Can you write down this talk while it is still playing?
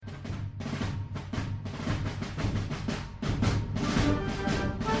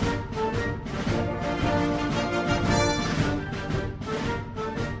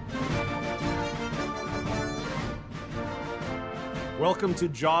Welcome to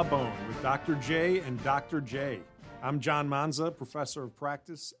Jawbone with Dr. J and Dr. J. I'm John Manza, Professor of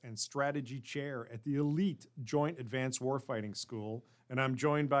Practice and Strategy Chair at the elite Joint Advanced Warfighting School, and I'm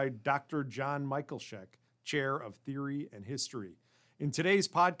joined by Dr. John Mikolashek, Chair of Theory and History. In today's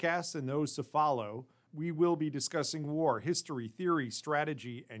podcast and those to follow, we will be discussing war, history, theory,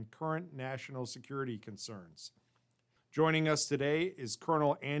 strategy, and current national security concerns. Joining us today is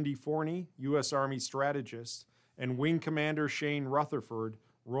Colonel Andy Forney, U.S. Army strategist, and Wing Commander Shane Rutherford,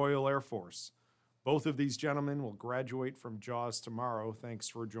 Royal Air Force. Both of these gentlemen will graduate from JAWS tomorrow. Thanks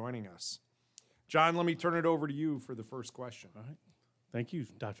for joining us. John, let me turn it over to you for the first question. All right. Thank you,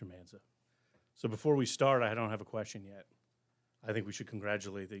 Dr. Manza. So before we start, I don't have a question yet. I think we should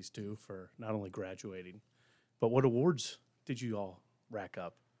congratulate these two for not only graduating, but what awards did you all rack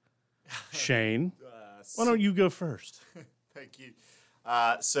up? Shane, why don't you go first? Thank you.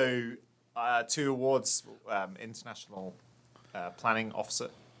 Two awards, International Planning Officer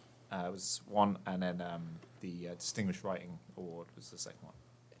was one, and then the Distinguished Writing Award was the second one.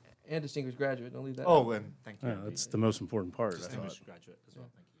 And Distinguished Graduate, don't leave that. Oh, and thank you. Yeah, that's the most important part. Distinguished Graduate as well,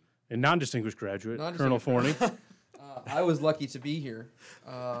 thank you. And non-distinguished graduate, Colonel Forney. I was lucky to be here,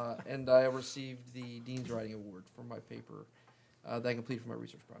 and I received the Dean's Writing Award for my paper that I completed for my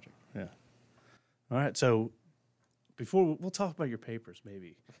research project. Yeah. All right, so before we'll talk about your papers,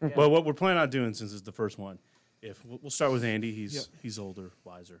 maybe. Yeah. Well, what we're planning on doing, since it's the first one, we'll start with Andy. He's older,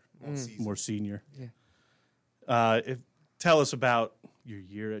 wiser, more senior. Yeah. Tell us about your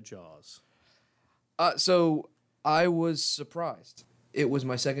year at JAWS. So I was surprised. It was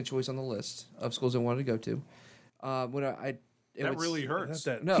my second choice on the list of schools I wanted to go to. That really hurts.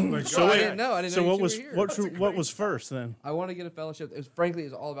 No, I didn't know. So what was first then? I wanted to get a fellowship. Frankly, it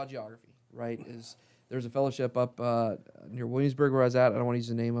was all about geography, right? There's a fellowship up near Williamsburg where I was at. I don't want to use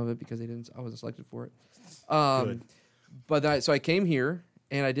the name of it because I wasn't selected for it. Good. But so I came here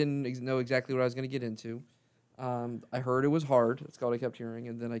and I didn't know exactly what I was going to get into. I heard it was hard. That's all I kept hearing.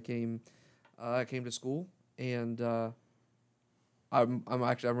 And then I came to school, and I'm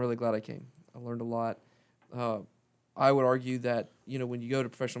really glad I came. I learned a lot. I would argue that when you go to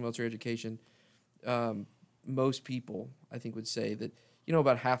professional military education, most people I think would say that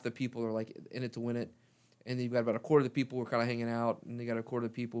about half the people are like in it to win it, and then you've got about a quarter of the people who are kind of hanging out, and you got a quarter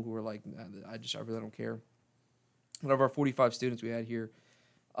of the people who are like, I really don't care. Out of our 45 students we had here,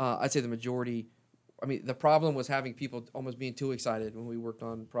 I'd say the majority. I mean, the problem was having people almost being too excited when we worked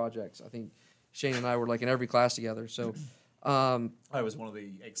on projects. I think Shane and I were like in every class together, so. I was one of the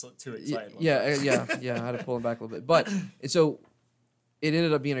too excited ones. Yeah. I had to pull him back a little bit, but so it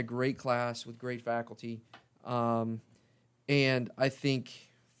ended up being a great class with great faculty, and I think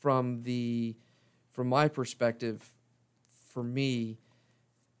from my perspective, for me,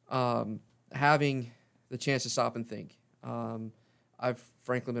 having the chance to stop and think. I've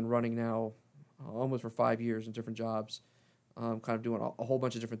frankly been running now almost for 5 years in different jobs, kind of doing a whole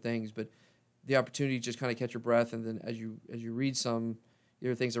bunch of different things, but the opportunity to just kind of catch your breath, and then as you read some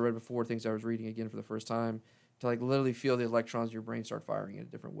either things I read before, things I was reading again for the first time, to like literally feel the electrons in your brain start firing in a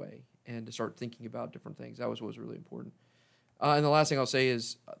different way, and to start thinking about different things. That was what was really important. And the last thing I'll say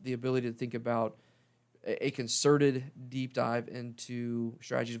is the ability to think about a concerted deep dive into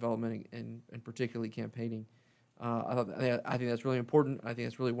strategy development and particularly campaigning. I think that's really important. I think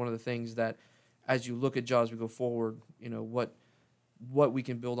that's really one of the things that, as you look at JAWS as we go forward, what we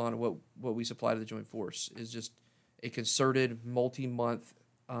can build on and what we supply to the Joint Force is just a concerted multi-month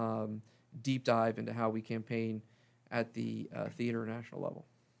deep dive into how we campaign at the international level.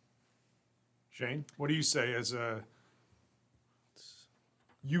 Shane, what do you say as a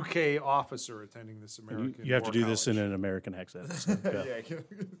UK officer attending this American You have to do college? This in an American accent. So, Yeah,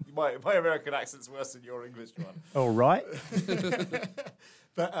 my American accent's worse than your English one. Oh, right?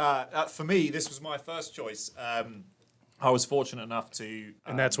 But for me, this was my first choice. I was fortunate enough to...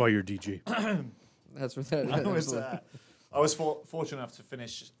 and that's why you're DG. That's what that I was fortunate enough to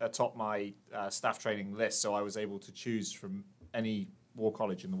finish atop my staff training list, so I was able to choose from any war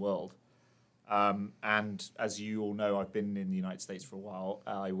college in the world. And as you all know, I've been in the United States for a while.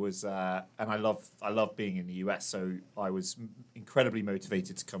 And I love being in the US, so I was incredibly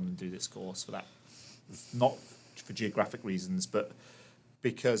motivated to come and do this course for that. Not for geographic reasons, but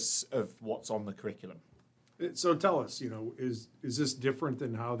because of what's on the curriculum. So tell us, is this different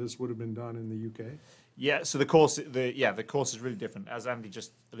than how this would have been done in the UK? Yeah, so the course is really different, as Andy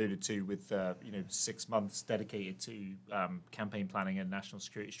just alluded to, with 6 months dedicated to campaign planning and national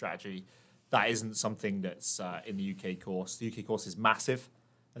security strategy. That isn't something that's in the UK course. The UK course is massive.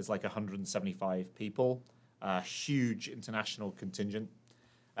 There's like 175 people, a huge international contingent,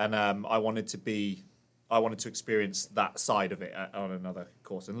 and I wanted to be I wanted to experience that side of it on another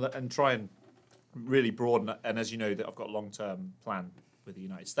course and try and really broaden. And as you know, that I've got a long-term plan with the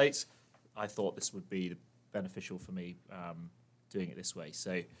United States. I thought this would be beneficial for me doing it this way.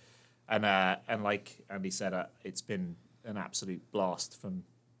 So, and like Andy said, it's been an absolute blast from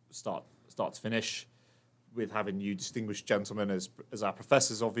start to finish, with having you distinguished gentlemen as our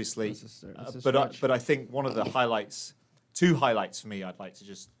professors, obviously. But I think one of the two highlights for me, I'd like to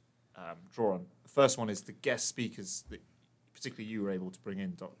just draw on. The first one is the guest speakers that particularly you were able to bring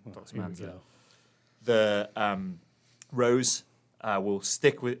in, Dr. Manza. The Rose will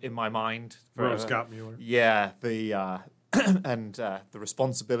stick in my mind. Rose Gottmuller. Yeah, and the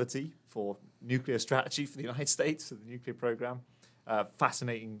responsibility for nuclear strategy for the United States, the nuclear program.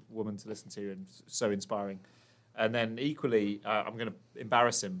 Fascinating woman to listen to and so inspiring. And then equally, I'm going to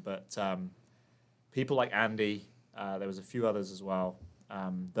embarrass him, but people like Andy, there was a few others as well,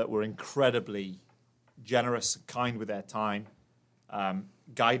 that were incredibly generous, kind with their time,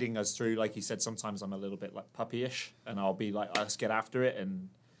 guiding us through. Like he said, sometimes I'm a little bit like puppyish, and I'll be like, let's get after it. And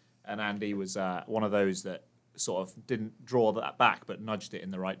Andy was one of those that sort of didn't draw that back, but nudged it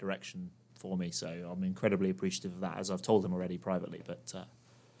in the right direction for me. So I'm incredibly appreciative of that, as I've told him already privately, but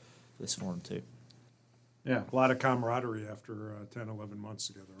this forum too. Yeah, a lot of camaraderie after 10, 11 months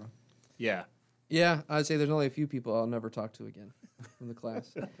together, huh? Yeah. Yeah, I'd say there's only a few people I'll never talk to again from the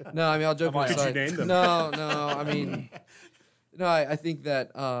class. No, I mean, I'll joke aside. Could you name them? No, I mean, no, I think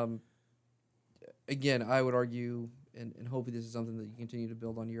that, again, I would argue, and hopefully this is something that you continue to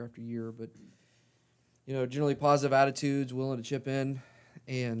build on year after year, but, generally positive attitudes, willing to chip in,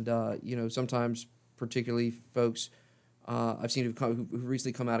 and, sometimes particularly folks I've seen who've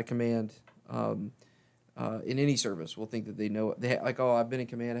recently come out of command in any service will think that they know it. I've been in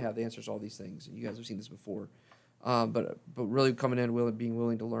command, I have the answers to all these things, and you guys have seen this before. But really coming in, being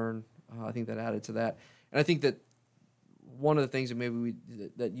willing to learn, I think that added to that. And I think that one of the things that maybe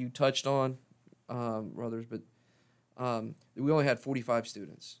that you touched on, Ruthers, but we only had 45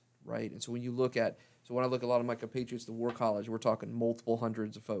 students, right? And so when I look at a lot of my compatriots, the War College, we're talking multiple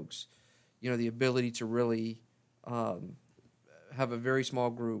hundreds of folks. The ability to really have a very small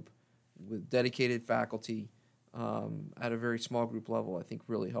group with dedicated faculty at a very small group level, I think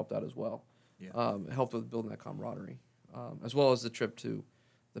really helped out as well. Yeah. Helped with building that camaraderie, as well as the trip to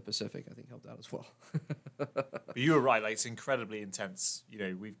the Pacific, I think helped out as well. But you were right, it's incredibly intense.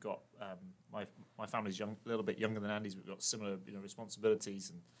 We've got, my family's a little bit younger than Andy's, we've got similar,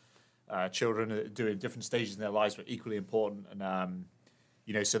 responsibilities, and children are doing different stages in their lives, but equally important. And,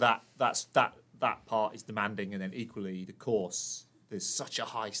 so that part is demanding, and then equally the course, there's such a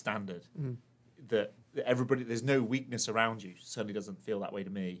high standard that everybody, there's no weakness around you. Certainly doesn't feel that way to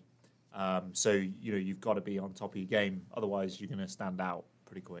me. So you've got to be on top of your game, otherwise you're going to stand out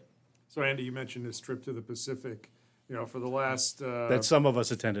pretty quick. So Andy, you mentioned this trip to the Pacific. For the last that some of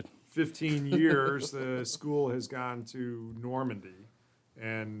us attended 15 years, the school has gone to Normandy,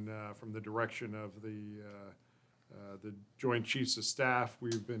 and from the direction of the Joint Chiefs of Staff,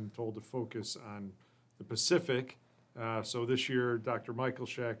 we've been told to focus on the Pacific. So this year, Dr.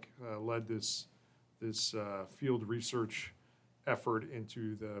 Mikolashek led this field research effort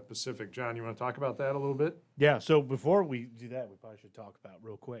into the Pacific. John, you want to talk about that a little bit? Yeah, so before we do that, we probably should talk about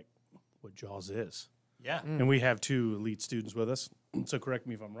real quick what JAWS is. Yeah. And we have 2 elite students with us, so correct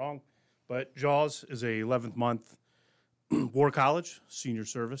me if I'm wrong. But JAWS is a 11th month War College senior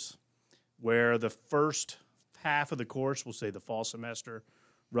service, where the first half of the course, we'll say the fall semester,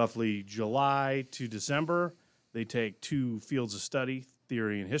 roughly July to December, they take 2 fields of study,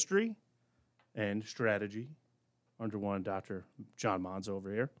 theory and history, and strategy, under one Dr. John Manza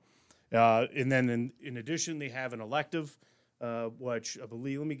over here. And then in addition, they have an elective, which I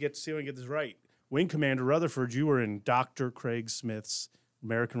believe, see if I can get this right. Wing Commander Rutherford, you were in Dr. Craig Smith's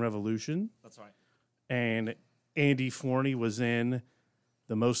American Revolution. That's right. And Andy Forney was in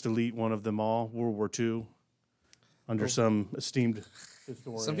the most elite one of them all, World War II, under some esteemed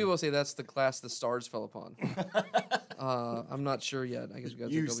historian. Some people say that's the class the stars fell upon. I'm not sure yet. I guess we got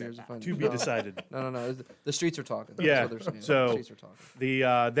to take a couple years to find to be decided. No. The streets are talking. Yeah. That's what they're saying. So the streets are talking.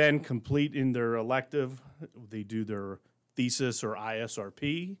 the then complete in their elective, they do their thesis or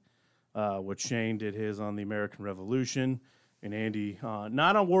ISRP, which Shane did his on the American Revolution, and Andy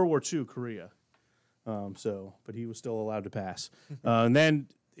not on World War II, Korea. But he was still allowed to pass. And then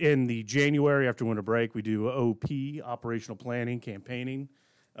in the January after winter break, we do OP, operational planning, campaigning,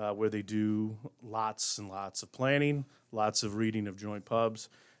 where they do lots and lots of planning, lots of reading of joint pubs.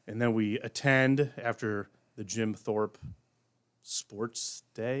 And then we attend after the Jim Thorpe sports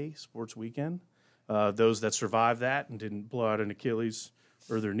weekend. Those that survived that and didn't blow out an Achilles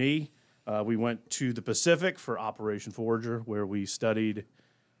or their knee, We went to the Pacific for Operation Forager, where we studied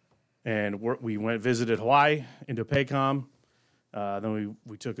and we visited Hawaii, Indo-PACOM. Then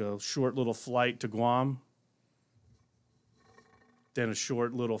we took a short little flight to Guam. Then a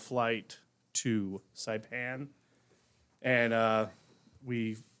short little flight to Saipan. And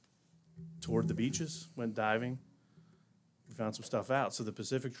we toured the beaches, went diving. We found some stuff out. So the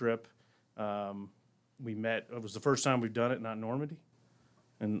Pacific trip, it was the first time we've done it, not Normandy.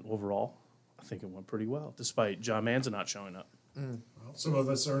 And overall, I think it went pretty well, despite John Manza not showing up. Well, some of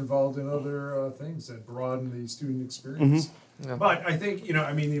us are involved in other things that broaden the student experience. Yeah. But I think,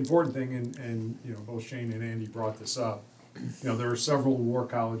 the important thing, and both Shane and Andy brought this up, there are several war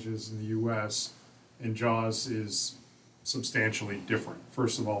colleges in the U.S., and JAWS is substantially different.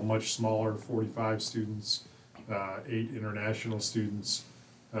 First of all, much smaller, 45 students, 8 international students.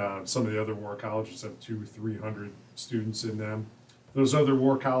 Some of the other war colleges have 200-300 students in them. Those other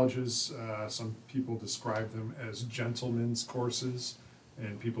war colleges, some people describe them as gentlemen's courses,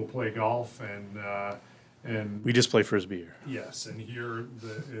 and people play golf, and We just play Frisbee here. yes, and here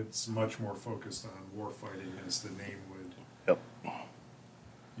it's much more focused on war fighting, as the name would. Yep.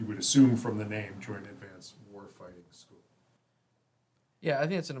 You would assume from the name, Joint Advanced Warfighting School. Yeah, I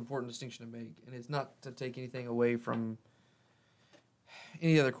think it's an important distinction to make, and it's not to take anything away from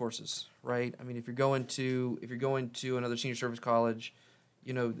any other courses, right? I mean, if you're going to another senior service college,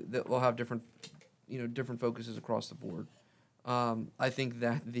 that will have different focuses across the board. I think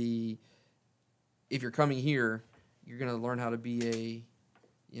that if you're coming here, you're going to learn how to be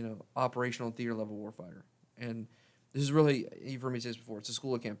a operational and theater level warfighter, and this is really, you've heard me say this before, it's a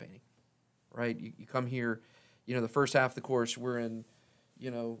school of campaigning, right? You come here, the first half of the course we're in,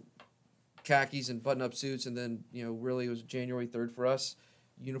 khakis and button-up suits, and then, really it was January 3rd for us,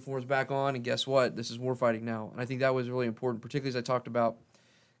 uniforms back on, and guess what? This is warfighting now. And I think that was really important, particularly as I talked about,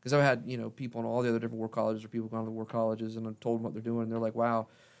 because I've had, people in all the other different war colleges or people gone to the war colleges, and I've told them what they're doing, and they're like, wow,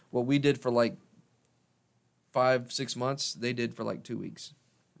 what we did for like 5-6 months, they did for like 2 weeks,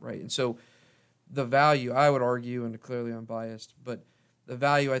 right? And so the value, I would argue, and clearly I'm biased, but the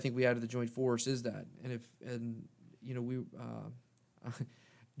value I think we add to the joint force is that.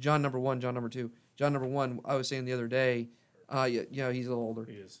 John number one, John number two. John number one, I was saying the other day, he's a little older.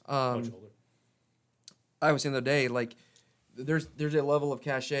 He is much older. I was saying the other day, like, there's a level of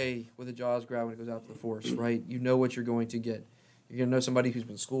cachet with a JAWS grad when it goes out to the force, right? You know what you're going to get. You're going to know somebody who's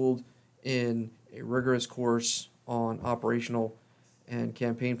been schooled in a rigorous course on operational and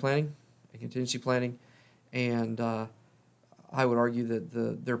campaign planning and contingency planning, and I would argue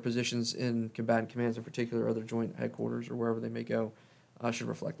that their positions in combatant commands, in particular, or their joint headquarters or wherever they may go, should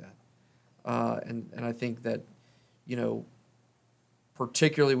reflect that. And I think that,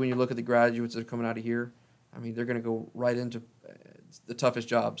 particularly when you look at the graduates that are coming out of here, I mean, they're going to go right into the toughest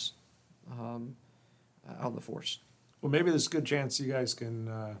jobs out in the force. Well, maybe there's a good chance you guys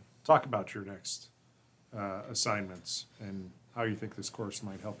can talk about your next assignments and how you think this course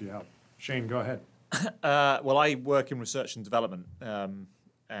might help you out. Shane, go ahead. Well, I work in research and development,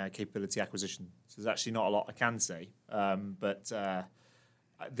 capability acquisition. So there's actually not a lot I can say, but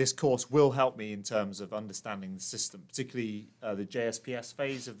this course will help me in terms of understanding the system, particularly the JSPS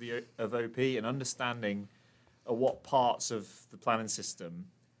phase of OP, and understanding what parts of the planning system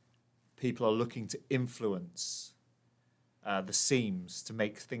people are looking to influence the seams to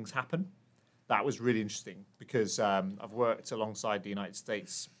make things happen. That was really interesting because I've worked alongside the United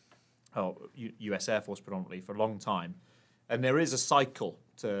States, US Air Force predominantly, for a long time. And there is a cycle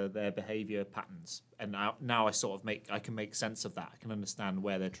to their behavior patterns. And now I can make sense of that. I can understand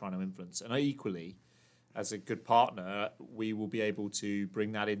where they're trying to influence. And equally, as a good partner, we will be able to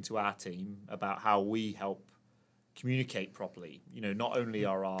bring that into our team about how we help communicate properly. Not only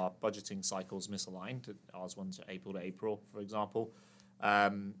are our budgeting cycles misaligned, ours one's April to April, for example,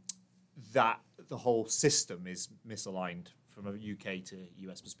 that the whole system is misaligned from a UK to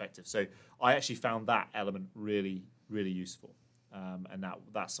US perspective. So I actually found that element really, really useful. And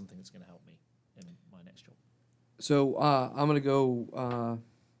that's something that's going to help me in my next job. So I'm going to go, I'll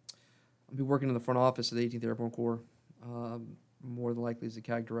be working in the front office of the 18th Airborne Corps, more than likely as the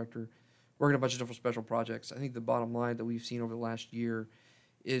CAG director, working on a bunch of different special projects. I think the bottom line that we've seen over the last year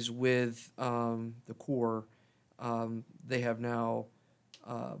is with the Corps, they have now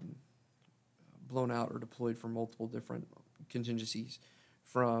blown out or deployed for multiple different contingencies,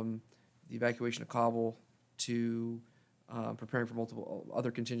 from the evacuation of Kabul to preparing for multiple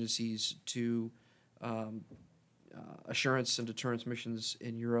other contingencies to assurance and deterrence missions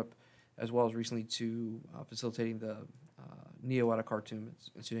in Europe, as well as recently to facilitating the NEO out of Khartoum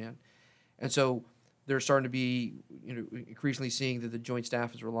in Sudan. And so they're starting to be, increasingly seeing that the Joint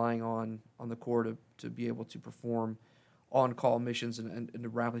Staff is relying on the Corps to be able to perform on-call missions and to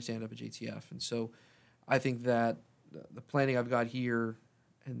rapidly stand up a JTF. And so I think that the planning I've got here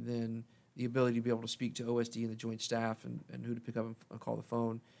and then the ability to be able to speak to OSD and the Joint Staff and who to pick up and call the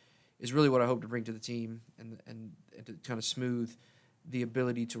phone is really what I hope to bring to the team and to kind of smooth the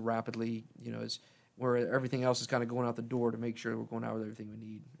ability to rapidly, as where everything else is kind of going out the door, to make sure we're going out with everything we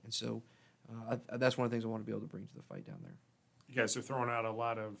need. And so that's one of the things I want to be able to bring to the fight down there. You guys are throwing out a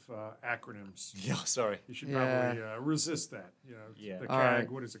lot of acronyms. Yeah, sorry. You should probably resist that. Yeah. The CAG.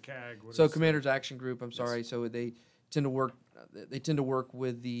 Right. What is a CAG? So Commander's Action Group. I'm sorry. So they tend to work. They tend to work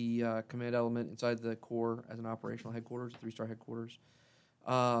with the command element inside the Corps as an operational headquarters, 3-star headquarters.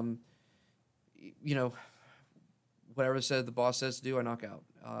 Whatever the boss says to do, I knock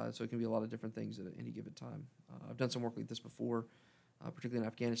out. So it can be a lot of different things at any given time. I've done some work like this before, particularly in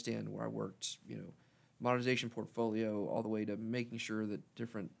Afghanistan, where I worked, modernization portfolio all the way to making sure that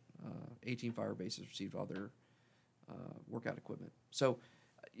different 18 fire bases received all their workout equipment. So,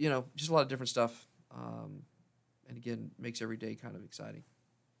 just a lot of different stuff. And again, makes every day kind of exciting.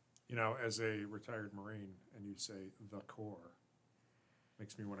 As a retired Marine, and you say the Corps,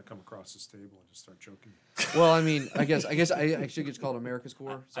 makes me want to come across this table and just start joking. Well, I mean, I guess I should get called America's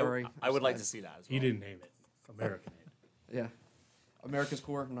Corps. Sorry. I would like to see that as well. He didn't name it. American name. Yeah. America's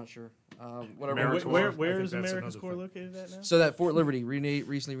Corps, I'm not sure. Whatever. America's Where Corps, I think is that's America's another Corps thing. located at now? So that Fort Liberty,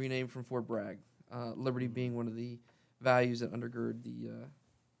 recently renamed from Fort Bragg. Liberty being one of the values that undergird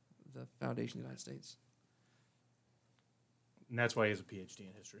the foundation of the United States. And that's why he has a PhD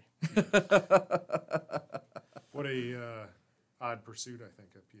in history. What a odd pursuit, I think,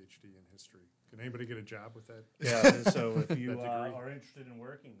 a PhD in history. Can anybody get a job with that? Yeah, so if you That degree. are interested in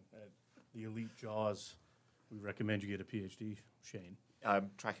working at the elite JAWS, we recommend you get a PhD, Shane. I'm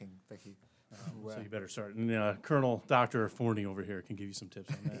tracking, thank you. So you better start. And Colonel Dr. Forney over here can give you some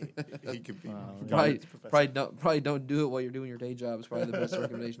tips on that. He could be Probably don't do it while you're doing your day job. Is probably the best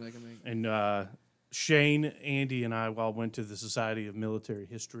recommendation I can make. And Shane, Andy, and I all went to the Society of Military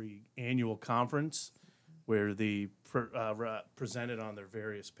History annual conference where they presented on their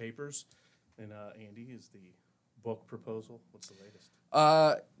various papers. And Andy, is the book proposal? What's the latest?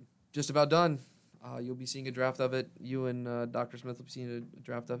 Just about done. You'll be seeing a draft of it. You and Dr. Smith will be seeing a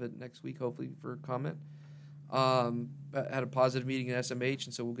draft of it next week, hopefully, for comment. I had a positive meeting at SMH,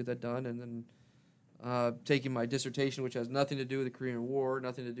 and so we'll get that done. And then taking my dissertation, which has nothing to do with the Korean War,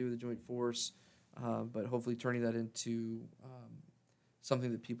 nothing to do with the Joint Force, but hopefully turning that into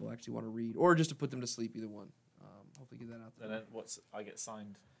something that people actually want to read, or just to put them to sleep, either one. Hopefully get that out there. And then I get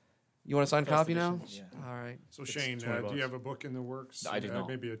signed? You want a signed First copy now? edition, yeah. All right. So, Shane, do you have a book in the works? I do not.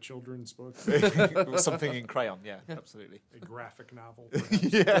 Maybe a children's book? Something in crayon, yeah, absolutely. A graphic novel?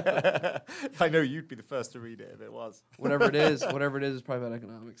 Yeah. I know you'd be the first to read it if it was. Whatever it is, is probably about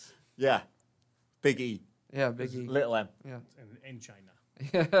economics. Yeah. Big E. Yeah, big E. Little M. Yeah. And in China.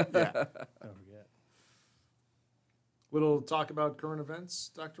 Yeah. Don't forget. Little talk about current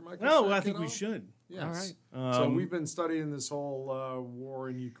events, Dr. Michael? No, I think we should. Yes. All right. So we've been studying this whole war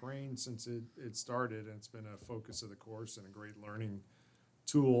in Ukraine since it started, and it's been a focus of the course and a great learning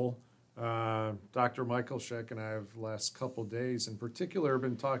tool. Dr. Mikolashek and I have the last couple days in particular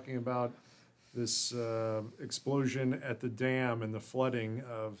been talking about this explosion at the dam and the flooding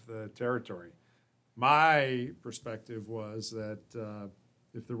of the territory. My perspective was that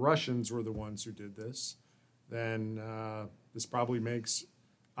if the Russians were the ones who did this, then this probably makes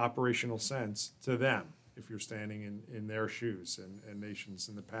operational sense to them if you're standing in their shoes. And nations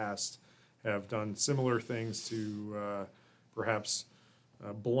in the past have done similar things to perhaps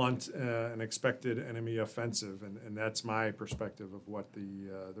blunt an expected enemy offensive. And that's my perspective of what the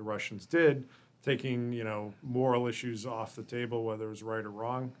Russians did, taking moral issues off the table, whether it was right or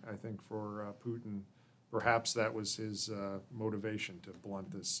wrong. I think for Putin, perhaps that was his motivation to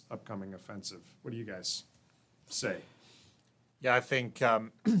blunt this upcoming offensive. What do you guys say? Yeah, I think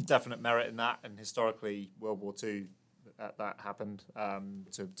definite merit in that, and historically World War II that happened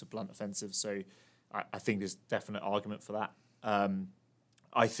to blunt offensives. So I think there's definite argument for that.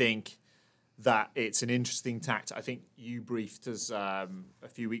 I think that it's an interesting tact. I think you briefed us a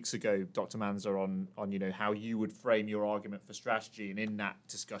few weeks ago, Dr. Manza, on how you would frame your argument for strategy, and in that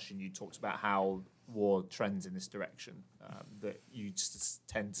discussion you talked about how war trends in this direction, that you just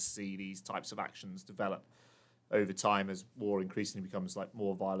tend to see these types of actions develop over time as war increasingly becomes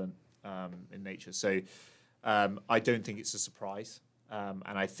more violent in nature. So I don't think it's a surprise. And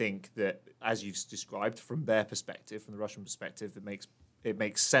I think that, as you've described, from their perspective, from the Russian perspective, it makes it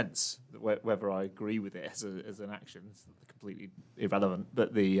makes sense. Whether I agree with it as an action is completely irrelevant.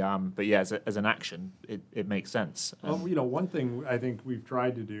 But yeah, as an action, it makes sense. Well, one thing I think we've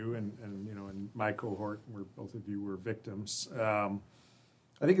tried to do, and in my cohort, where both of you were victims,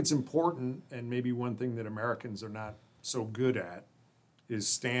 I think it's important, and maybe one thing that Americans are not so good at is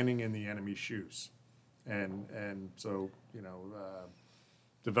standing in the enemy's shoes, and so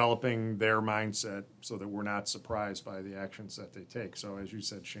developing their mindset so that we're not surprised by the actions that they take. So as you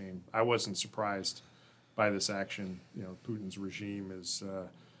said, Shane, I wasn't surprised by this action. Putin's regime is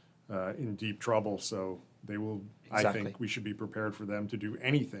in deep trouble, so they will. Exactly. I think we should be prepared for them to do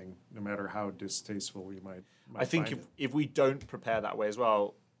anything, no matter how distasteful we might I think find if we don't prepare that way as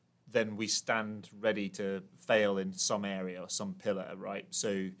well, then we stand ready to fail in some area or some pillar, right?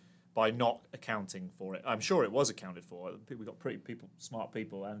 So by not accounting for it, I'm sure it was accounted for. We got smart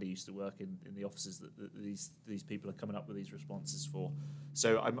people. Andy used to work in the offices that these people are coming up with these responses for.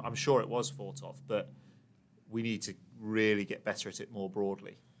 So I'm sure it was thought of, but we need to really get better at it more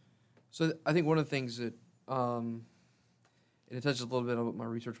broadly. So I think one of the things that, and it touches a little bit on what my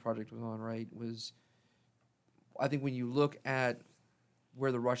research project was on, right, was I think when you look at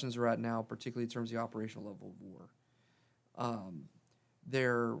where the Russians are at now, particularly in terms of the operational level of war,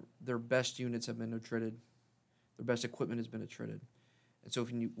 their best units have been attrited, their best equipment has been attrited, and so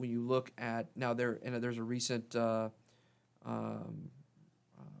when you look at now there's a recent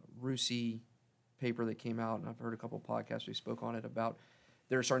RUSI paper that came out, and I've heard a couple of podcasts we spoke on it about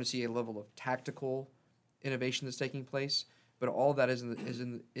they're starting to see a level of tactical innovation that's taking place, but all of that is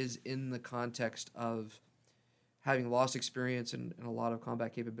in the context of having lost experience and a lot of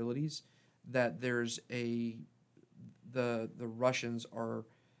combat capabilities. That there's the Russians are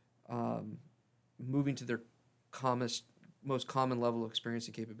moving to their most common level of experience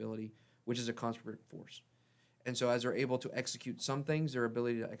and capability, which is a conscript force. And so as they're able to execute some things, their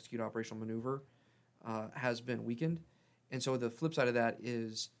ability to execute operational maneuver has been weakened. And so the flip side of that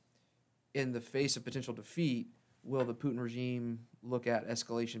is, in the face of potential defeat, will the Putin regime look at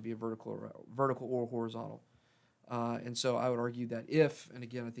escalation be a vertical or horizontal? And so I would argue that if, and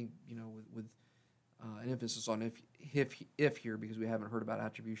again, I think, with an emphasis on if here, because we haven't heard about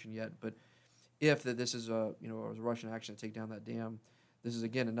attribution yet, but if that this is a Russian action to take down that dam, this is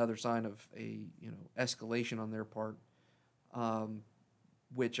again another sign of a escalation on their part,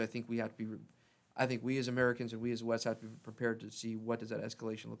 which I think we have to be. I think we as Americans and we as the West have to be prepared to see what does that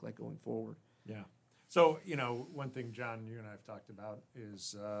escalation look like going forward. Yeah. So one thing, John, you and I have talked about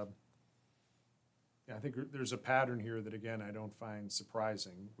is I think there's a pattern here that again I don't find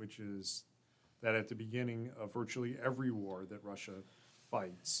surprising, which is that at the beginning of virtually every war that Russia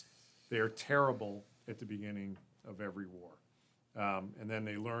fights, they are terrible at the beginning of every war. And then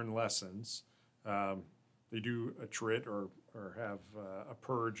they learn lessons. They do attrit or have a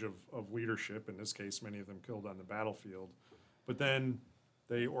purge of leadership, in this case, many of them killed on the battlefield. But then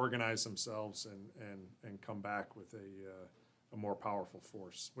they organize themselves and come back with a more powerful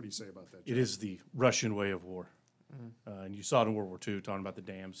force. What do you say about that, John? It is the Russian way of war. And you saw it in World War II, talking about the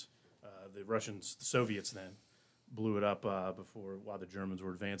dams. The Russians, the Soviets then, blew it up while the Germans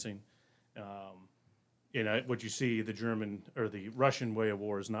were advancing. What you see, the Russian way of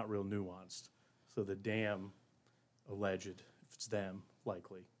war is not real nuanced. So the dam, alleged, if it's them,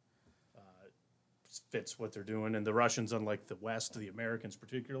 likely, fits what they're doing. And the Russians, unlike the West, the Americans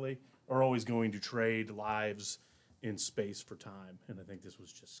particularly, are always going to trade lives in space for time. And I think this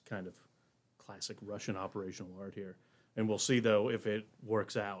was just kind of classic Russian operational art here. And we'll see, though, if it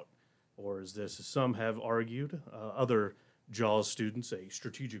works out. Or is this, as some have argued, other JAWS students, a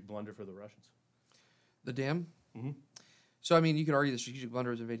strategic blunder for the Russians? The dam? Mm-hmm. So, you could argue the strategic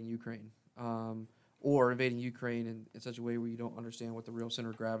blunder is invading Ukraine. Or invading Ukraine in such a way where you don't understand what the real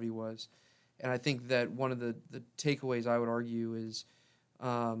center of gravity was. And I think that one of the takeaways I would argue is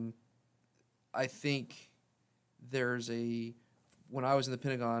I think when I was in the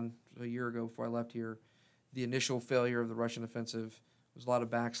Pentagon a year ago before I left here, the initial failure of the Russian offensive was a lot of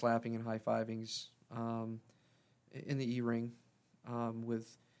backslapping and high-fivings in the E-ring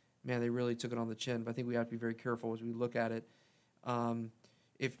they really took it on the chin. But I think we have to be very careful as we look at it.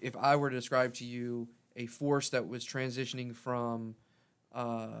 If I were to describe to you a force that was transitioning from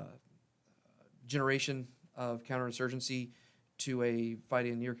generation of counterinsurgency to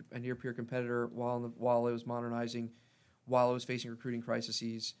fighting a near-peer competitor while it was modernizing, while it was facing recruiting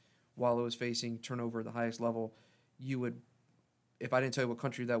crises, while it was facing turnover at the highest level, you would, if I didn't tell you what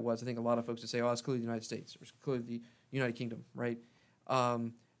country that was, I think a lot of folks would say, it's clearly the United States, or it's clearly the United Kingdom, right?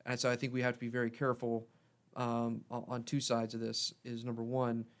 And so I think we have to be very careful on two sides of this. Is number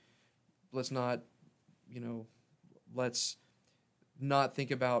one, let's not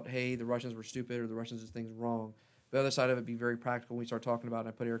think about, hey, the Russians were stupid or the Russians did things wrong. The other side of it, be very practical when we start talking about, and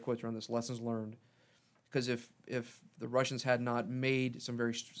I put air quotes around this, lessons learned. Because if the Russians had not made some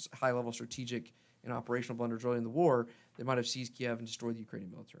very high-level strategic and operational blunders early in the war, they might have seized Kiev and destroyed the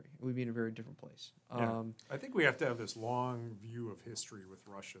Ukrainian military. We'd be in a very different place. Yeah. I think we have to have this long view of history with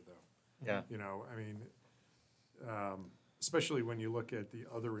Russia, though. Yeah. You know, I mean, especially when you look at the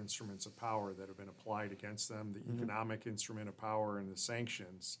other instruments of power that have been applied against them, the economic instrument of power and the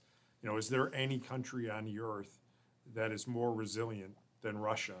sanctions. You know, is there any country on the earth that is more resilient than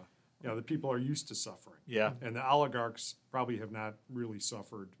Russia? You know, the people are used to suffering. Yeah. And the oligarchs probably have not really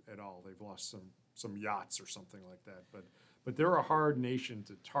suffered at all. They've lost some yachts or something like that. But they're a hard nation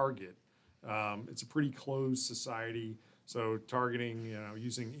to target. It's a pretty closed society. So targeting, you know,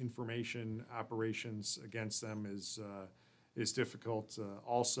 using information operations against them is difficult.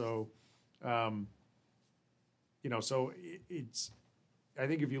 Also, you know, so it's. I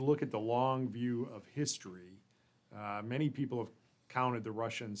think if you look at the long view of history, many people have counted the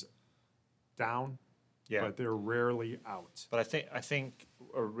Russians down, but they're rarely out. But I think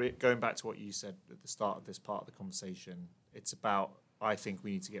going back to what you said at the start of this part of the conversation, it's about, I think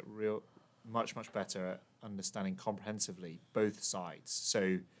we need to get much better at understanding comprehensively both sides.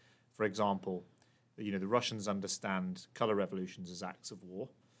 So, for example, you know, the Russians understand color revolutions as acts of war.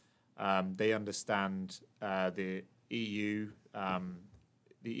 They understand the EU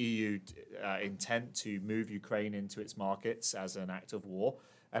intent to move Ukraine into its markets as an act of war.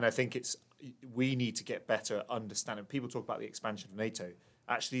 And I think we need to get better at understanding. People talk about the expansion of NATO.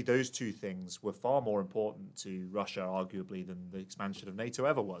 Actually, those two things were far more important to Russia, arguably, than the expansion of NATO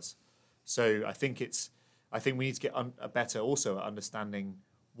ever was. So I think we need to get better also at understanding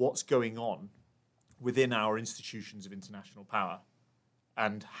what's going on within our institutions of international power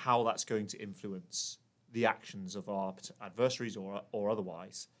and how that's going to influence the actions of our adversaries or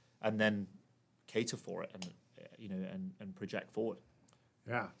otherwise, and then cater for it and project forward.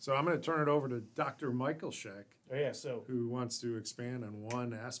 Yeah. So I'm going to turn it over to Dr. Mikolashek, So who wants to expand on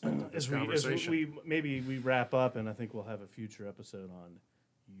one aspect of this as conversation. we wrap up, and I think we'll have a future episode on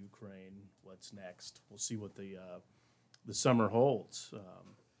Ukraine. What's next? We'll see what the summer holds,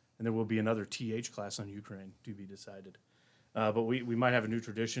 and there will be another TH class on Ukraine to be decided. But we might have a new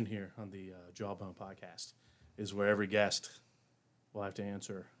tradition here on the Jawbone podcast, is where every guest will have to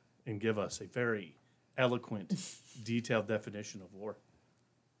answer and give us a very eloquent, detailed definition of war.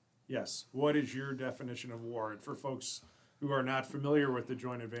 Yes. What is your definition of war? And for folks who are not familiar with the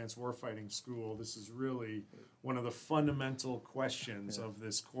Joint Advanced Warfighting School, this is really one of the fundamental questions of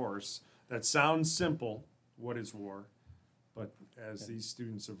this course that sounds simple, what is war? But as these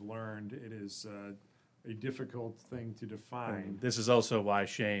students have learned, it is a difficult thing to define. This is also why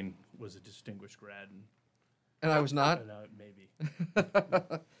Shane was a distinguished grad. And I was not? Maybe.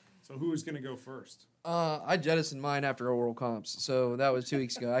 So who is going to go first? I jettisoned mine after oral comps, so that was 2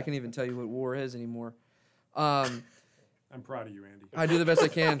 weeks ago. I can't even tell you what war is anymore. I'm proud of you, Andy. I do the best I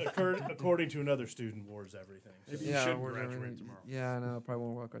can. According to another student, war is everything. Maybe you should graduate tomorrow. Yeah, I know. Probably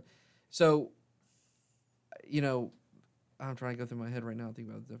won't walk right. So, you know, I'm trying to go through my head right now and think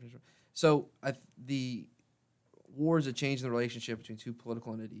about the definition. So, the war is a change in the relationship between two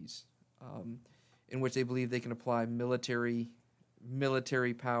political entities, in which they believe they can apply military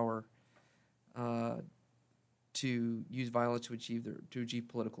power to use violence to achieve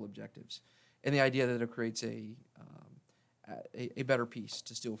political objectives, and the idea that it creates a better peace,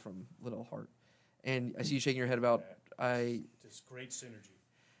 to steal from Little Heart. And I see you shaking your head about Just great synergy.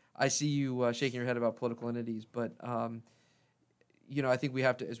 I see you shaking your head about political entities, but you know, I think we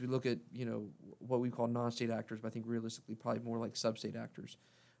have to, as we look at, you know, what we call non-state actors, but I think realistically probably more like sub-state actors.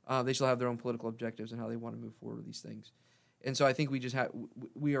 They still have their own political objectives and how they want to move forward with these things. And so I think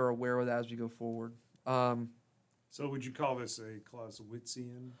we are aware of that as we go forward. So would you call this a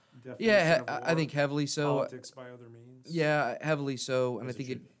Clausewitzian definition Yeah, of war? I think heavily so. Politics by other means? Yeah, heavily so, and As I think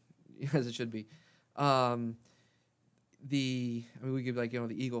it as it should be. I mean, we could like, you know,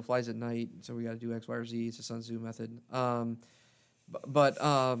 the eagle flies at night, so we got to do X, Y, or Z. It's a Sun Tzu method. Or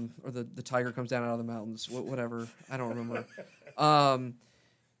the tiger comes down out of the mountains. Whatever, I don't remember.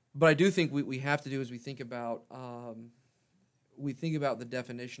 But I do think we have to do is we think about the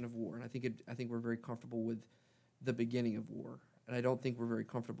definition of war, and I think we're very comfortable with the beginning of war, and I don't think we're very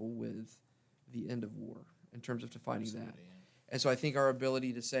comfortable with the end of war in terms of defining that. Yeah. And so I think our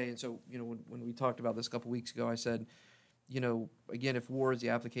ability to say, and so, you know, when we talked about this a couple weeks ago, I said, you know, again, if war is the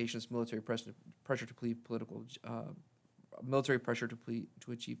application of military pressure to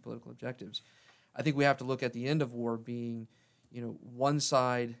achieve political objectives, I think we have to look at the end of war being, you know, one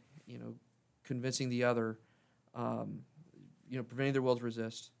side, you know, convincing the other, preventing their will to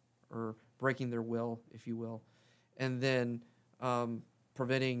resist, or breaking their will, if you will, and then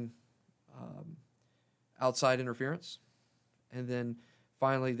preventing outside interference, and then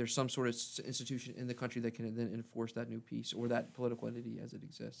finally there's some sort of institution in the country that can then enforce that new peace or that political entity as it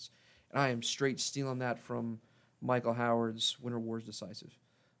exists. And I am straight stealing that from Michael Howard's Winter War is Decisive.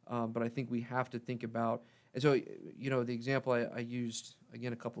 But I think we have to think about, and so, the example I used,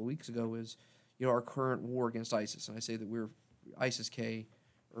 again, a couple of weeks ago is, our current war against ISIS. And I say that we're ISIS-K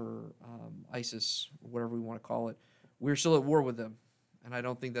or ISIS, or whatever we want to call it. We're still at war with them. And I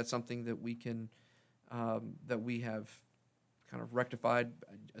don't think that's something that we can, that we have kind of rectified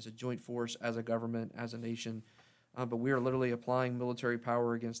as a joint force, as a government, as a nation. But we are literally applying military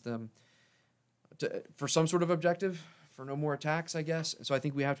power against them for some sort of objective, for no more attacks, I guess. And so I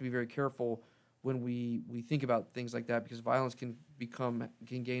think we have to be very careful when we think about things like that, because violence can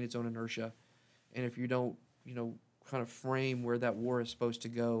gain its own inertia. And if you don't, kind of frame where that war is supposed to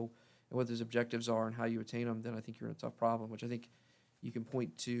go and what those objectives are and how you attain them, then I think you're in a tough problem, which I think you can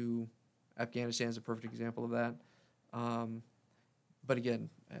point to Afghanistan as a perfect example of that. But again,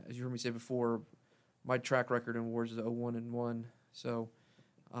 as you heard me say before, my track record in wars is 0-1-1, so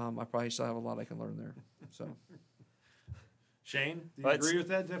I probably still have a lot I can learn there. So, Shane, do you agree with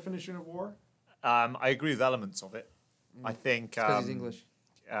that definition of war? I agree with elements of it. I think because he's English.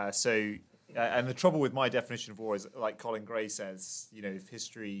 And the trouble with my definition of war is, like Colin Gray says, if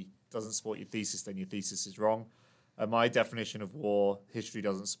history doesn't support your thesis, then your thesis is wrong. My definition of war, history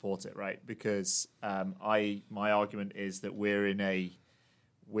doesn't support it, right? Because my argument is that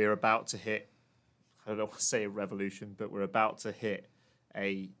we're about to hit, I don't want to say a revolution, but we're about to hit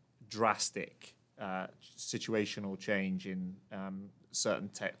a drastic situational change in certain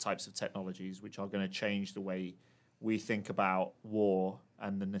types of technologies, which are going to change the way we think about war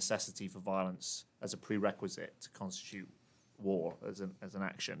and the necessity for violence as a prerequisite to constitute war as an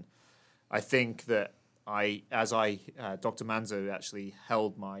action. I think that Dr. Manza actually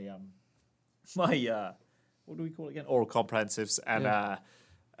held my what do we call it again? Oral comprehensives,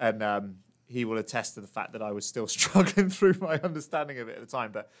 and he will attest to the fact that I was still struggling through my understanding of it at the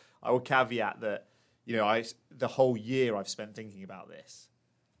time. But I will caveat that, the whole year I've spent thinking about this,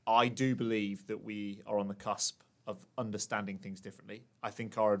 I do believe that we are on the cusp of understanding things differently. I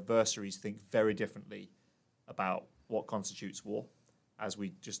think our adversaries think very differently about what constitutes war, as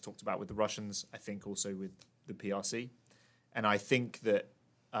we just talked about with the Russians, I think also with the PRC. And I think that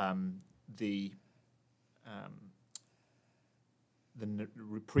the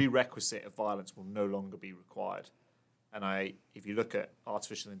prerequisite of violence will no longer be required. And if you look at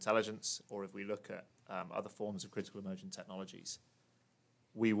artificial intelligence, or if we look at other forms of critical emerging technologies,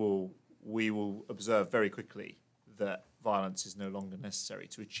 we will observe very quickly that violence is no longer necessary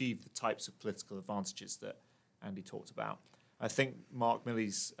to achieve the types of political advantages that Andy talked about. I think Mark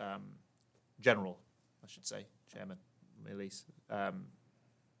Milley's Chairman Milley's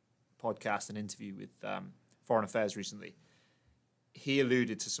podcast and interview with Foreign Affairs recently, he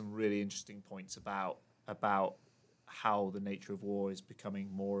alluded to some really interesting points about how the nature of war is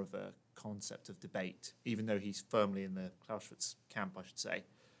becoming more of a concept of debate, even though he's firmly in the Clausewitz camp, I should say.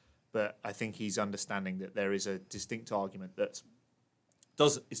 But I think he's understanding that there is a distinct argument that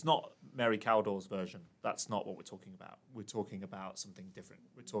it's not Mary Cowdall's version. That's not what we're talking about. We're talking about something different.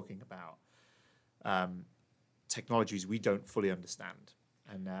 We're talking about technologies we don't fully understand.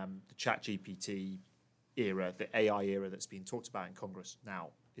 And the ChatGPT era, the AI era that's being talked about in Congress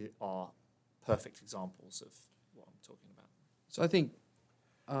now, are perfect examples of what I'm talking about. So I think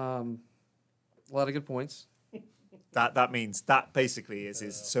a lot of good points. That means that basically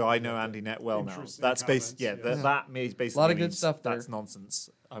is so I know Andy Net well now. That's basically that means basically a lot of good stuff there. That's nonsense.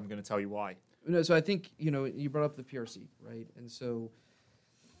 I'm going to tell you why. No, so I think you brought up the PRC, right? And so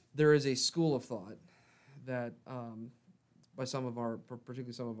there is a school of thought that by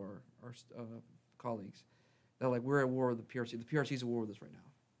particularly some of our colleagues, that we're at war with the PRC. The PRC is at war with us right now,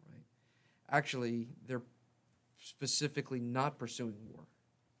 right? Actually, they're specifically not pursuing war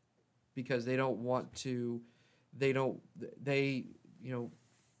because they don't want to. They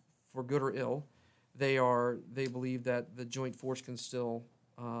for good or ill, they believe that the joint force can still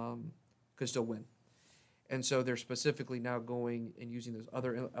win. And so they're specifically now going and using those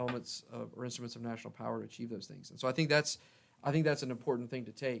other elements or instruments of national power to achieve those things. And so I think that's an important thing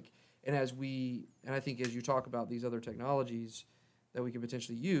to take. And I think as you talk about these other technologies that we could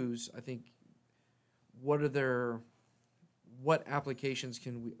potentially use, I think what applications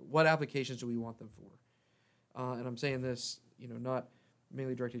do we want them for? And I'm saying this, not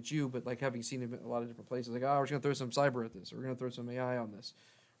mainly directed at you, but having seen it in a lot of different places, we're just going to throw some cyber at this, or we're going to throw some AI on this,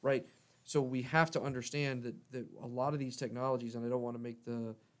 right? So we have to understand that a lot of these technologies, and I don't want to make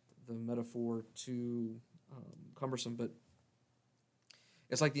the metaphor too cumbersome, but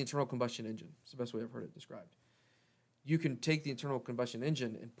it's like the internal combustion engine. It's the best way I've heard it described. You can take the internal combustion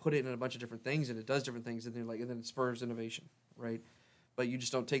engine and put it in a bunch of different things, and it does different things, and then it spurs innovation, right? But you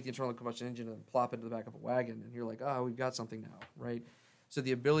just don't take the internal combustion engine and plop it in the back of a wagon, and you're like, oh, we've got something now, right? So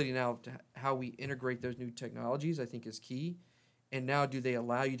the ability now to how we integrate those new technologies, I think, is key. And now, do they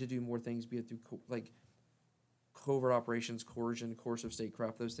allow you to do more things, be it through covert operations, coercion, coercive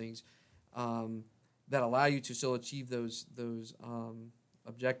statecraft, those things that allow you to still achieve those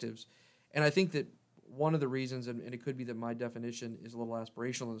objectives? And I think that one of the reasons, and it could be that my definition is a little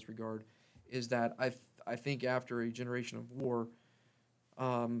aspirational in this regard, is that I think after a generation of war,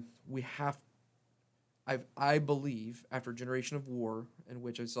 I believe after a generation of war in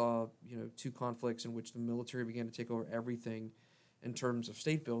which I saw, two conflicts in which the military began to take over everything in terms of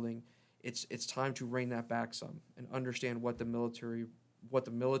state building, it's time to rein that back some and understand what the military's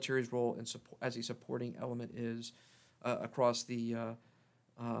role as a supporting element is across the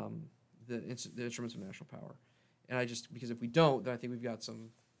instruments of national power. And because if we don't, then I think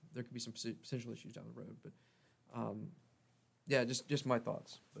there could be some potential issues down the road. But yeah, just my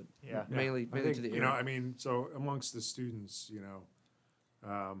thoughts. But mainly think, to the area. So amongst the students,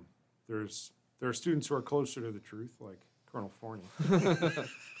 there are students who are closer to the truth, like Colonel Forney.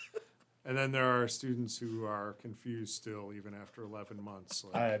 And then there are students who are confused still, even after 11 months.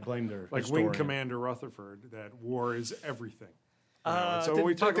 I blame their like historian. Wing Commander Rutherford, that war is everything. So when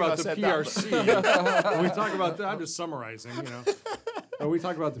we talk about the PRC, when we talk about that, I'm just summarizing, When we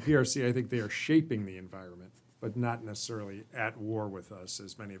talk about the PRC, I think they are shaping the environment, but not necessarily at war with us,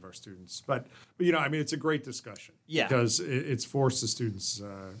 as many of our students. But it's a great discussion. Yeah. Because it's forced the students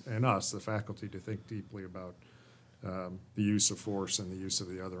and us, the faculty, to think deeply about the use of force and the use of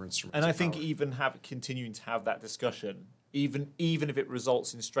the other instruments. And I of think power. even continuing to have that discussion, even if it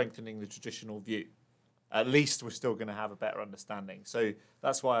results in strengthening the traditional view, at least we're still going to have a better understanding. So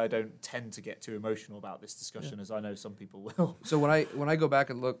that's why I don't tend to get too emotional about this discussion, as I know some people will. So when I go back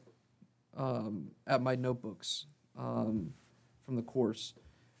and look at my notebooks from the course,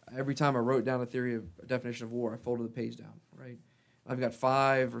 every time I wrote down a definition of war, I folded the page down, right? I've got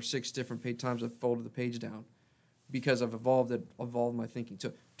 5 or 6 different times I've folded the page down because I've evolved my thinking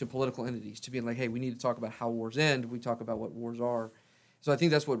to political entities, to being like, hey, we need to talk about how wars end. We talk about what wars are. So I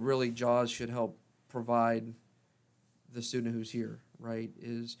think that's what really JAWS should help provide the student who's here, right,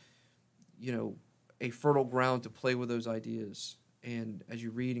 is, a fertile ground to play with those ideas. And as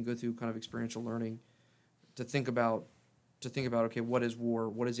you read and go through kind of experiential learning, to think about, okay, what is war?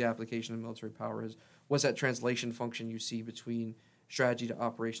 What is the application of military power? What's that translation function you see between strategy to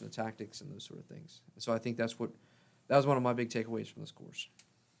operation to tactics and those sort of things? So I think that was one of my big takeaways from this course.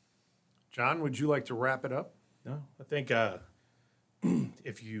 John, would you like to wrap it up? No, I think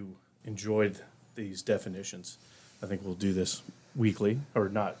if you enjoyed these definitions, I think we'll do this weekly, or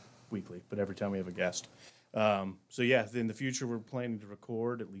not weekly, but every time we have a guest. In the future, we're planning to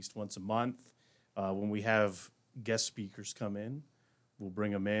record at least once a month. When we have guest speakers come in, we'll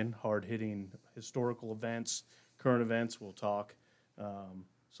bring them in, hard-hitting historical events, current events, we'll talk.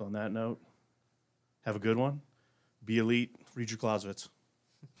 So on that note, have a good one. Be elite. Read your Clausewitz.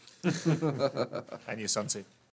 And your Sunset.